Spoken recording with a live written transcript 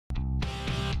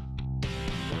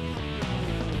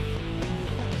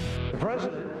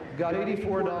president got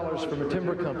 $84 from a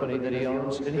timber company that he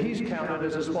owns, and he's counted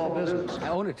as a small business. I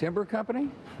own a timber company?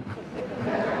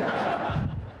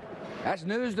 That's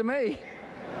news to me.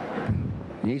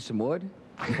 You need some wood?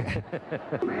 Do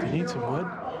you need some wood?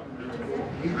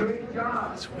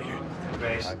 That's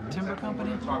weird. Timber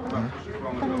company? What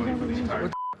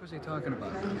the was he talking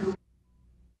about?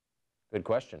 Good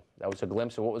question. That was a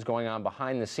glimpse of what was going on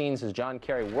behind the scenes as John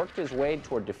Kerry worked his way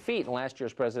toward defeat in last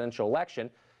year's presidential election.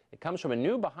 It comes from a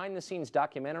new behind-the-scenes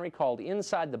documentary called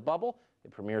Inside the Bubble.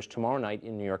 It premieres tomorrow night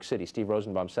in New York City. Steve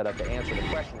Rosenbaum set out to answer the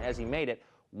question as he made it.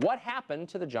 What happened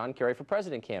to the John Kerry for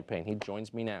President campaign? He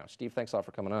joins me now. Steve, thanks a lot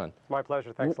for coming on. My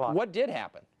pleasure. Thanks a lot. What did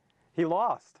happen? He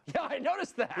lost. Yeah, I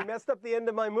noticed that. He messed up the end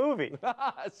of my movie.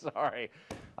 Sorry.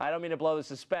 I don't mean to blow the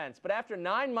suspense, but after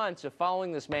 9 months of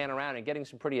following this man around and getting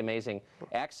some pretty amazing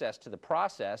access to the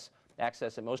process,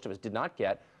 access that most of us did not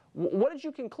get, what did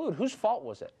you conclude? Whose fault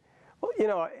was it? Well, you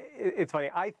know, it's funny.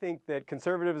 I think that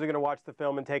conservatives are going to watch the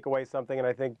film and take away something, and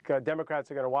I think Democrats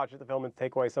are going to watch the film and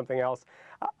take away something else.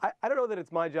 I don't know that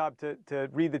it's my job to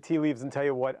read the tea leaves and tell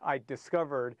you what I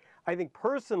discovered. I think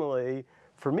personally,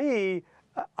 for me,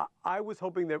 I was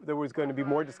hoping that there was going to be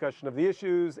more discussion of the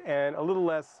issues and a little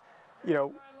less, you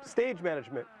know, stage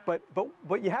management. But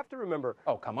you have to remember.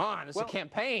 Oh, come on. It's a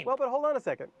campaign. Well, but hold on a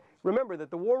second. Remember that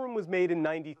the War Room was made in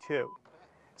 '92.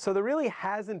 So there really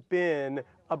hasn't been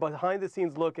a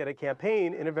behind-the-scenes look at a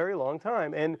campaign in a very long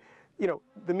time. And, you know,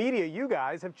 the media, you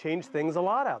guys, have changed things a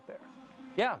lot out there.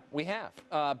 Yeah, we have.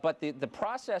 But the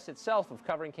process itself of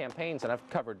covering campaigns, and I've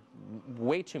covered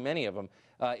way too many of them,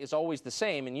 is always the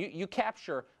same. And you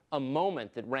capture a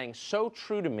moment that rang so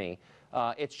true to me.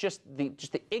 It's just the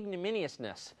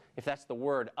ignominiousness, if that's the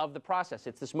word, of the process.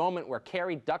 It's this moment where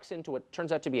Kerry ducks into what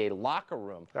turns out to be a locker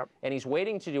room, and he's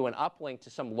waiting to do an uplink to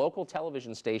some local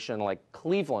television station like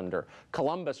Cleveland or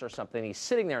Columbus or something. He's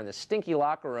sitting there in this stinky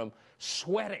locker room,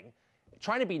 sweating,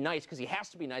 trying to be nice because he has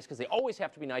to be nice because they always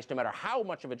have to be nice no matter how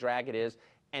much of a drag it is.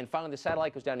 And finally the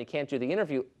satellite goes down and he can't do the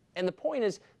interview. And the point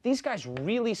is, these guys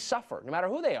really suffer, no matter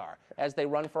who they are, as they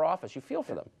run for office. You feel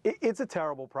for them. It's a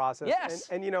terrible process. Yes.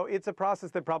 And you know, it's a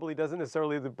process that probably doesn't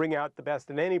necessarily bring out the best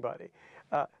in anybody.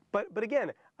 But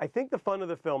again, I think the fun of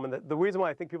the film, and the reason why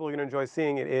I think people are going to enjoy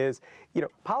seeing it is, you know,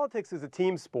 politics is a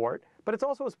team sport, but it's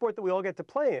also a sport that we all get to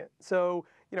play in. So,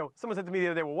 you know, someone said to me the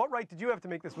other day, well, what right did you have to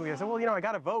make this movie? I said, well, you know, I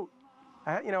got to vote.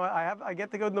 I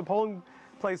get to go to the polling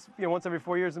place, you know, once every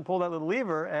 4 years and pull that little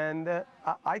lever. And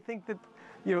I think that,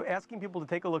 you know, asking people to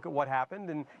take a look at what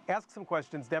happened and ask some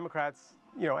questions, Democrats,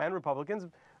 you know, and Republicans,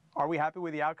 are we happy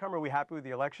with the outcome? Are we happy with the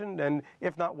election? And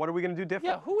if not, what are we going to do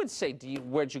different? Yeah, who would say,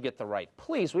 where'd you get the right?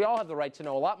 Please, we all have the right to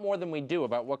know a lot more than we do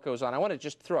about what goes on. I want to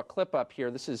just throw a clip up here.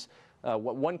 This is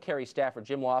what one Kerry staffer,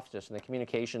 Jim Loftus, in the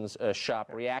communications shop,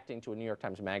 reacting to a New York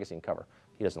Times Magazine cover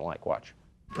he doesn't like. Watch.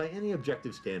 By any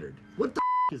objective standard, what the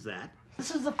is that?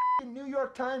 This is the New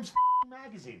York Times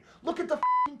magazine. Look at the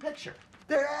picture.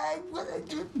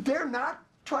 They're not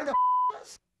trying to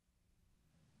us.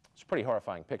 It's a pretty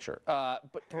horrifying picture.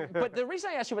 But the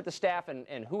reason I asked you about the staff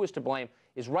and who is to blame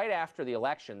is right after the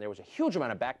election, there was a huge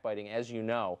amount of backbiting, as you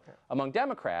know, among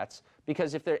Democrats,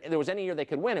 because if there was any year they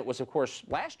could win, it was, of course,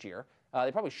 last year.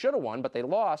 They probably should have won, but they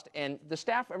lost. And the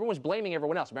staff, everyone was blaming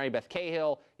everyone else. Mary Beth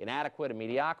Cahill, inadequate, and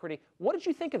mediocrity. What did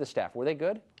you think of the staff? Were they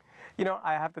good? You know,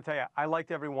 I have to tell you, I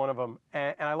liked every one of them,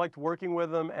 and I liked working with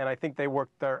them, and I think they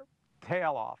worked their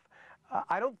tail off.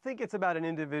 I don't think it's about an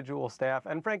individual staff,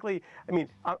 and frankly, I mean,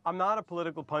 I'm not a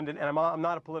political pundit, and I'm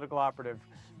not a political operative.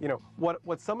 You know,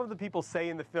 what some of the people say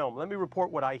in the film, let me report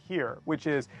what I hear, which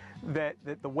is that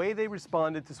the way they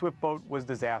responded to Swift Boat was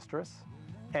disastrous,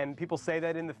 and people say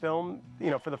that in the film, you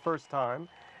know, for the first time,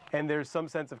 and there's some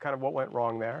sense of kind of what went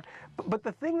wrong there. But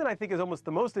the thing that I think is almost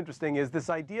the most interesting is this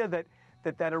idea that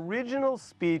original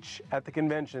speech at the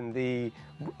convention, the,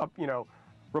 you know,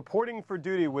 reporting for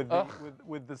duty with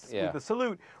the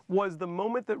salute, was the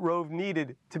moment that Rove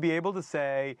needed to be able to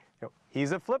say, you know,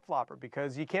 he's a flip-flopper,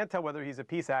 because you can't tell whether he's a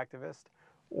peace activist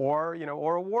or, you know,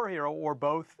 or a war hero, or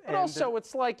both. But also,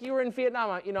 it's like, you were in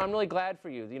Vietnam. You know, I'm really glad for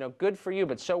you. You know, good for you,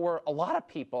 but so were a lot of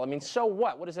people. I mean, so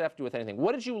what? What does it have to do with anything?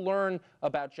 What did you learn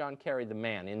about John Kerry, the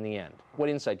man, in the end? What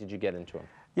insight did you get into him?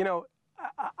 You know,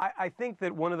 I think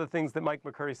that one of the things that Mike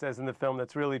McCurry says in the film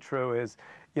that's really true is,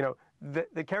 you know,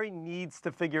 that Kerry needs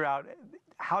to figure out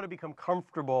how to become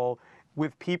comfortable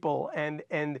with people. And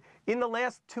in the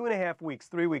last 2.5 weeks,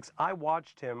 3 weeks, I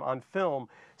watched him on film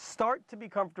start to be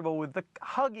comfortable with the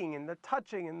hugging and the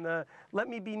touching and the let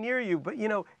me be near you. But, you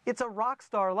know, it's a rock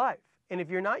star life. And if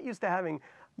you're not used to having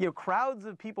crowds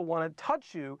of people want to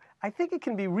touch you, I think it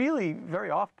can be really very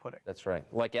off-putting. That's right.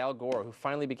 Like Al Gore, who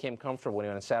finally became comfortable when he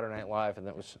went on Saturday Night Live, and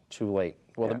that was too late.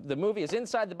 Well, the movie is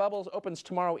Inside the Bubbles, opens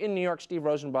tomorrow in New York. Steve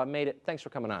Rosenbaum made it. Thanks for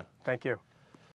coming on. Thank you.